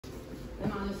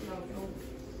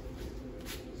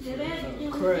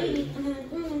Crazy.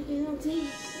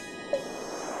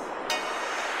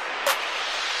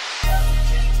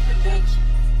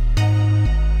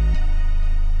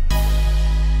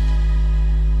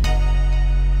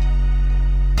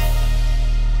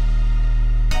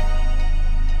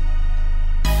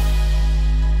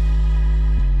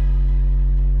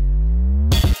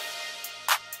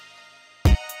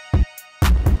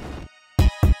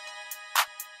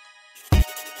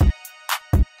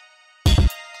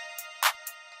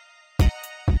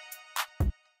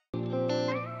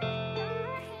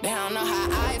 They don't know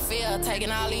how I feel, taking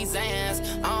all these Zans.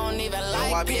 I don't even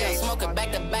like pills, smoking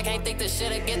back to back, ain't think this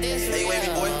shit'll get this real.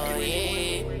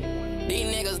 Yeah.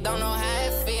 These niggas don't know how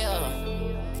it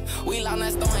feel. We lost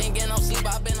that store, ain't getting no sleep,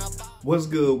 I been up. What's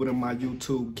good with my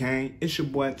YouTube gang? It's your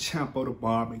boy Champo the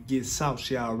Barber. Get sauce,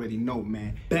 you already know,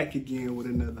 man. Back again with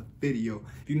another video.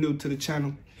 If you're new to the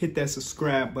channel, hit that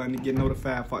subscribe button to get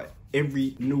notified for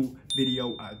every new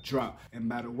video I drop. And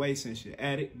by the way, since you're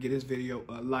at it, give this video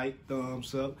a like,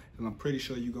 thumbs up, and I'm pretty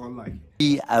sure you're gonna like it.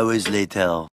 3 hours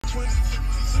later.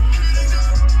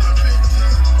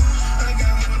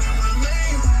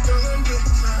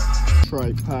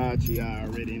 Tripod, you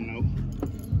already know.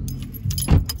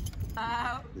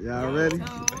 Y'all ready?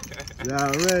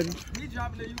 Y'all ready? We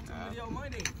dropping the YouTube video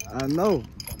Monday. I know.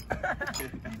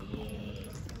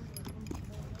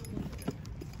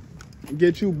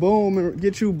 Get you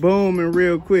booming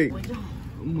real quick. I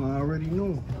already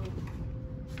know.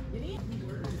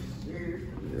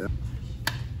 Yeah.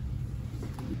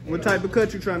 What type of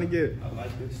cut you trying to get? I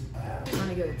like this. I'm trying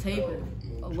to get a taper,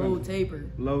 a low taper.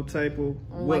 Low taper.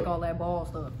 I don't like all that ball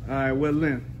stuff. All right, what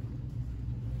length?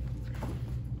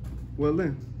 What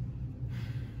length?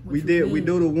 We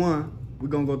do the one. We're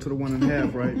gonna go to the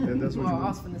 1.5, right? That's what I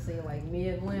was finna say like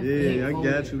mid length. Yeah, I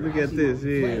got you. Look at this.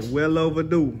 Yeah, well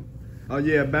overdue. Oh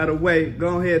yeah, by the way,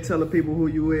 go ahead and tell the people who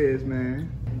you is,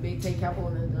 man. Big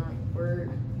Taecapalott in the joint.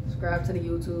 Word. Subscribe to the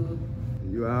YouTube.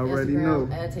 You already Instagram,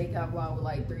 know. At Taecapalott with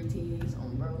like 3 T's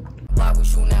on bro. Why we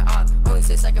shooting at odds? Only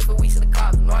 6 seconds for weeks to the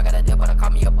cops. No, I got a deal, but I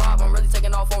call me a bob. I'm really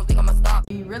taking off, don't think I'ma stop.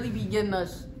 You really be getting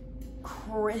us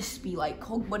crispy like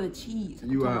coke butter cheese.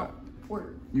 You are.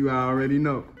 Word. You already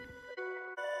know.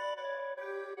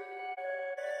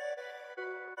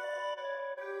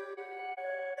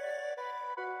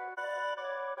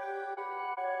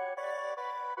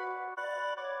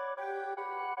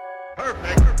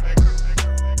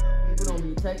 People don't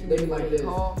be texting me when they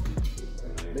call.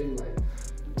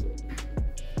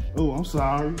 Oh, I'm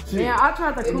sorry. Man, I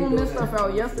tried to comb this stuff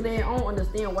out yesterday and I don't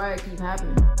understand why it keeps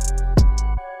happening.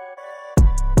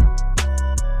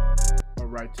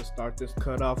 Alright, to start this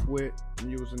cut off with, I'm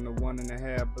using the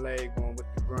 1.5 blade going with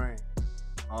the grain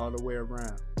all the way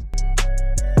around.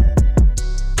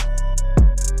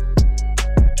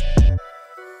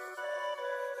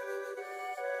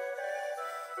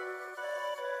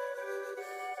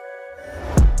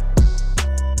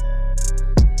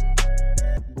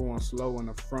 Going slow in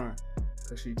the front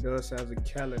because she does have a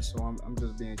callus, so I'm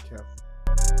just being careful.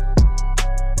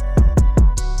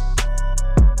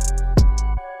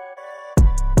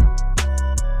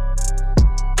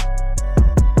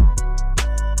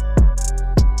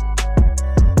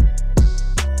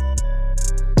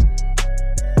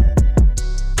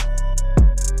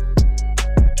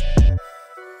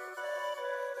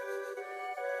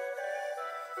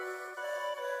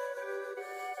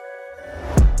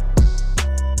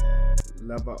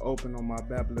 Lever open on my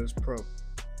Barber's Pro.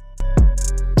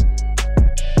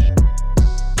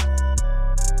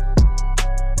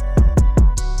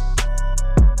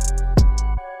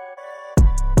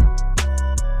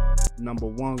 Number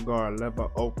 1 guard, lever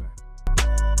open.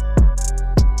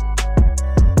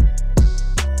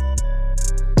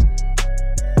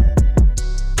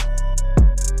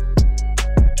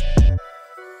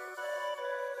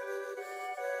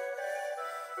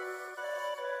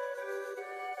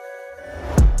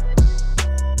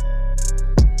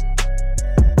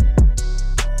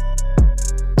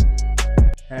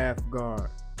 Half guard.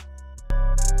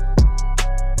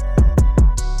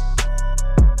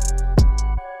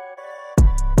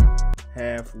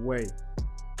 Halfway.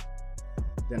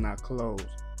 Then I close.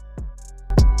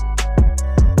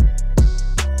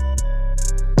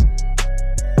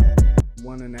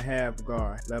 One and a half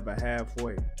guard, lever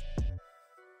halfway.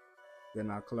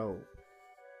 Then I close.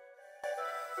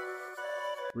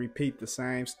 Repeat the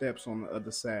same steps on the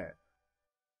other side.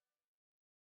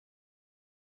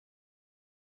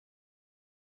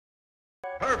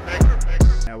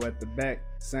 Perfect. Now at the back,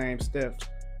 same steps,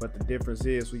 but the difference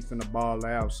is we finna ball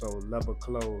out, so lever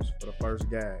close for the first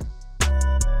guy.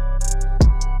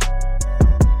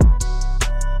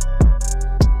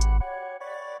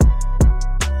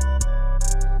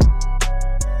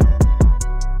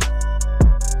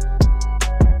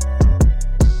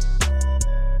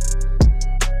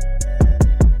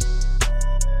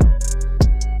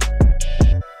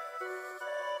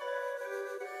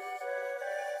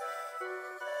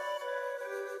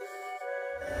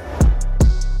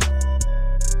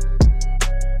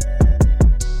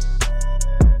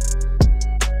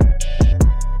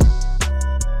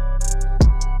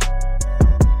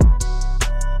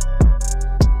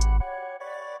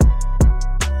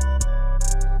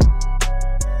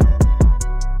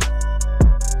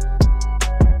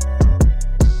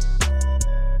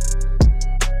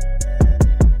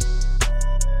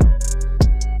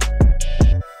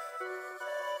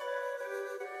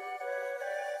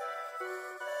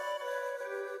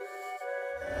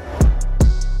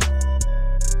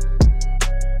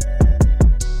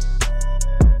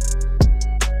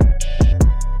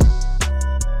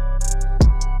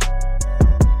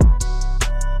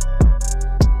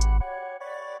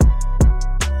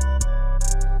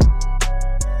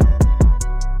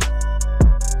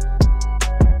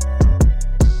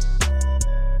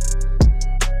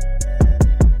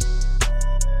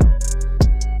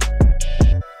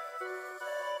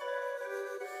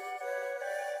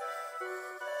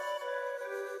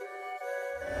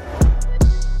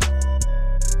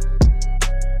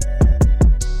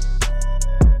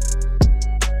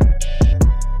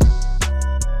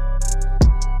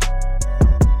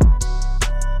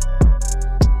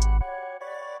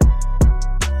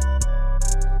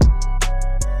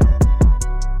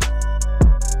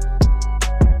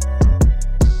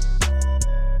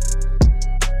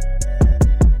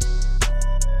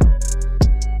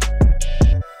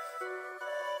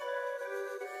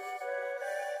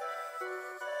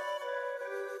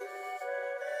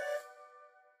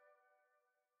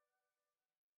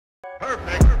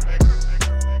 Perfect.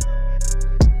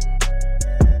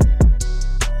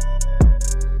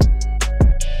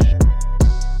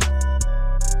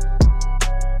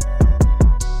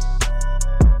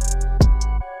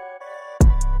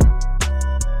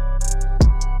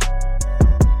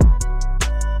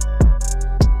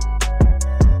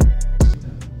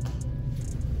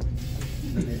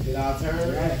 Did I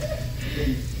turn right?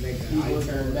 Make I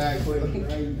turn back quickly,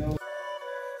 right? You know.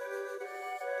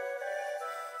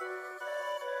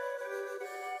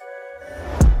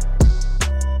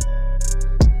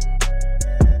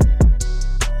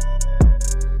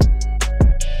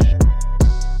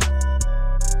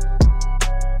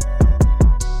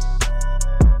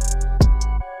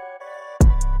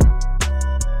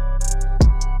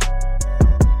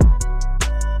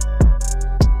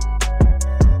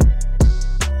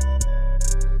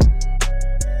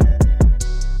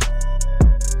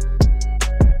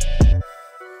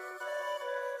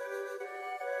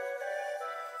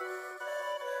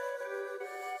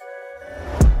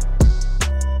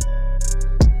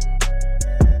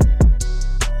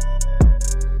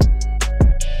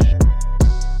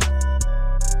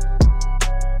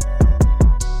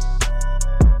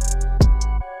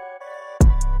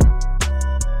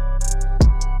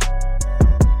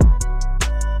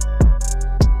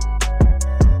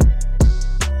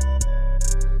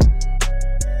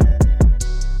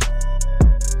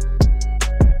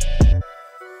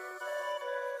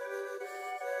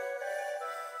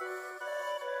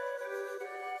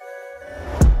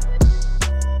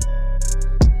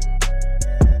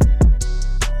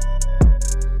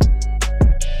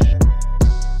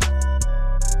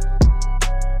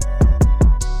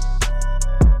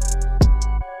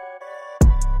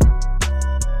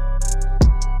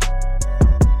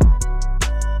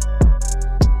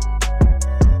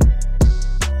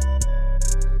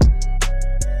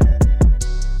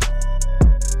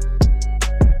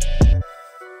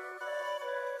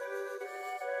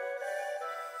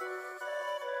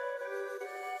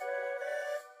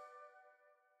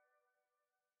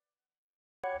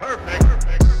 Perfect.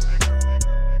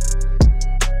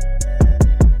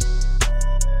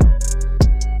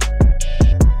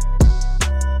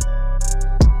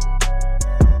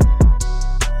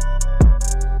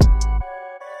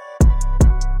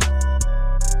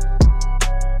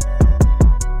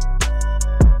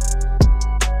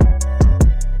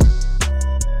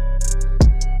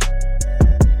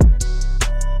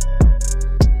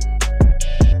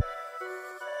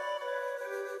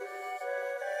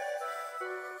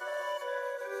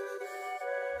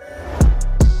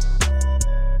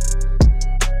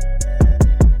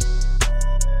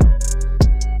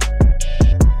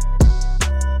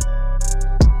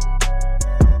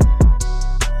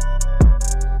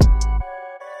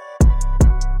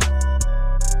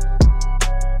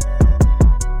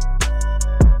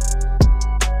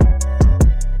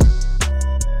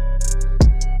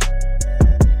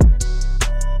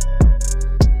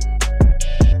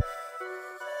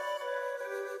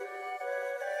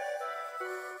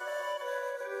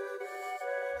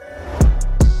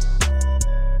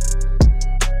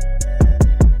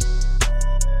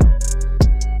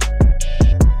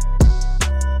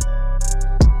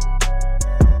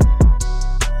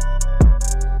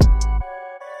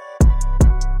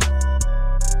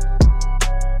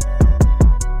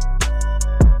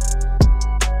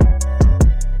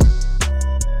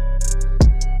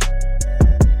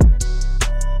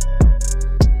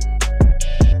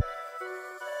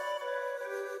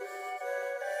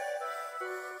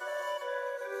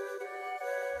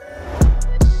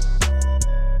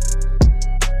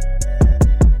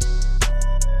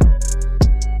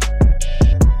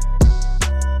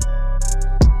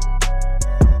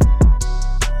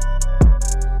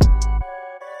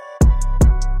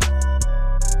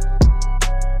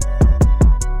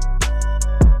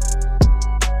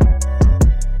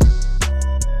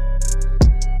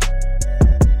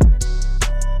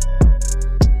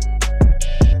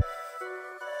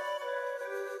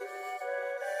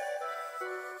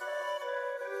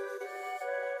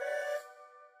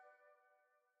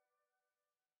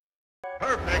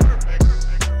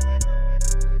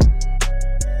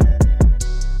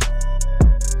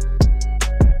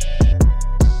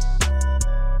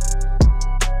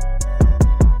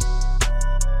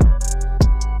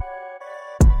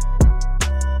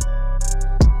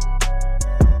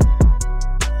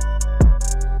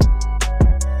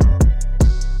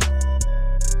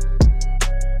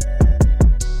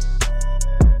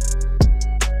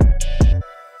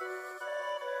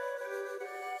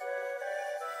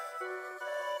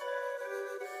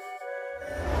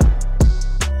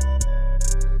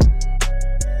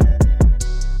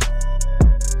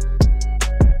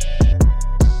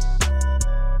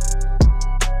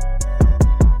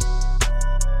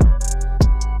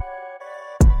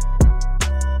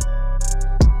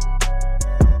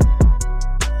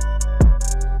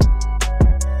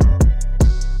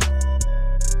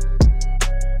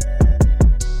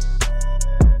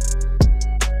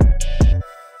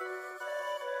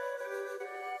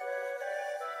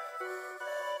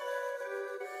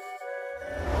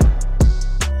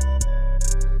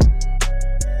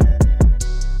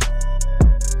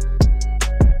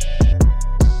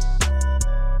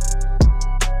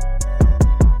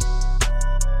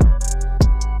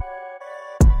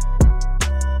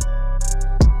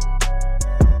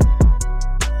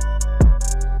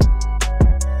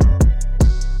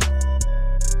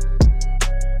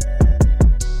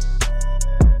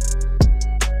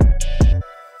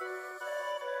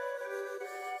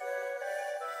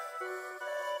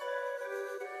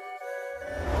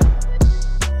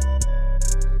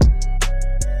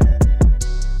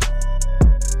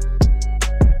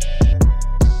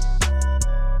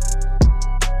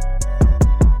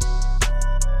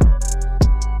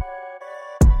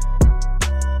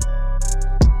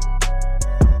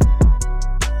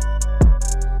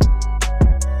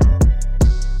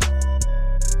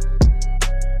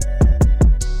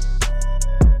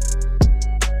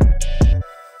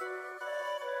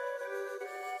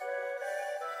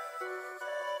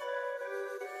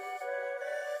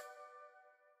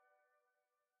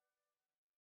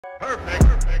 Perfect.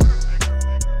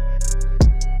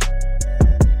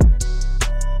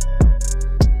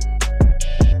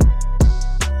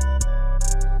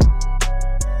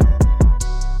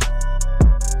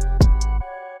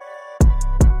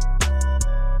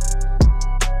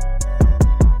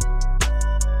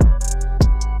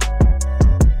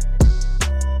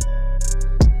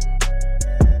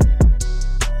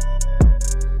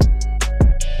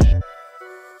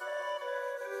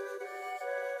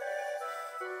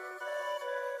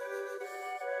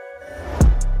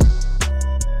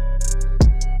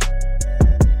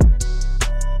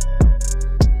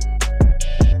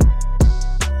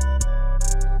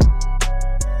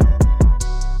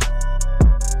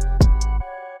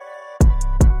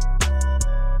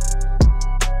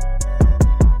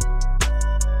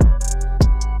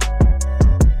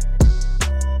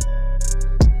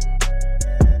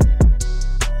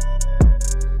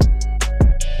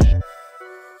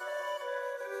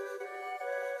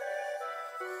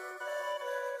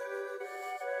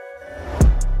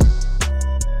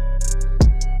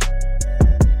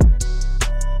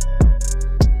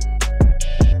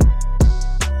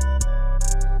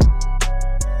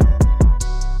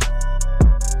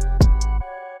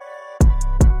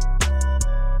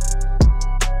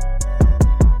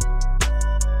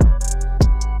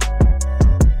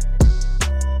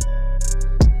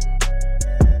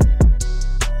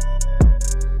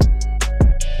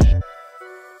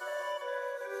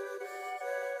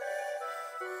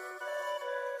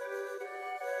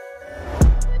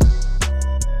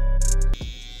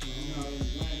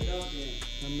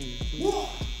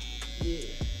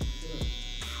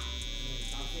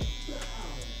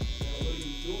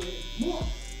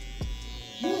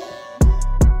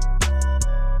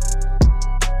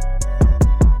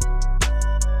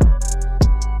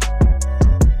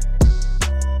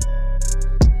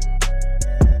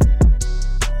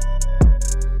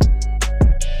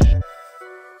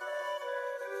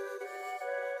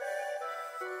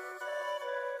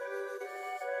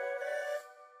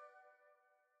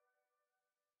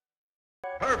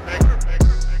 Perfect.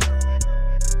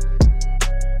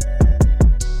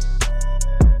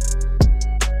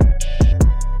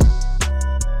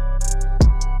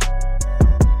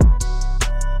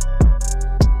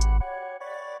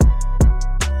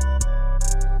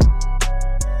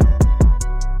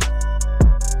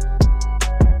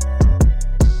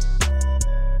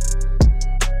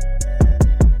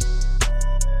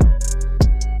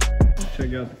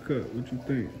 Check out the cut. What you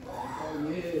think? Oh,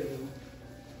 yeah.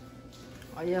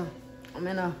 Oh yeah, I'm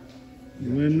in a.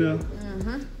 You in there?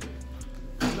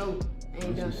 Mm-hmm. No,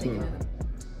 ain't done taking it.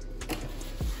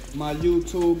 My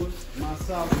YouTuber, my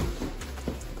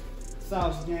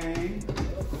sauce gang.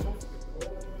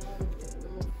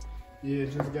 Yeah,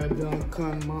 just got done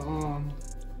cutting my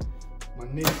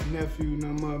niece, nephew, and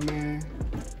them up, man.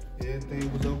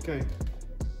 Everything was okay.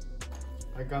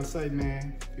 Like I say,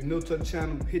 man, if you're new to the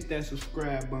channel, hit that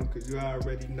subscribe button, cause you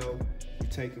already know we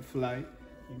taking flight.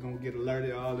 You're gonna get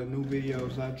alerted all the new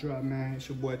videos I drop, man. It's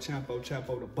your boy Champo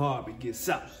the Barber. Get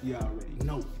sauce. You already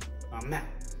know. I'm out.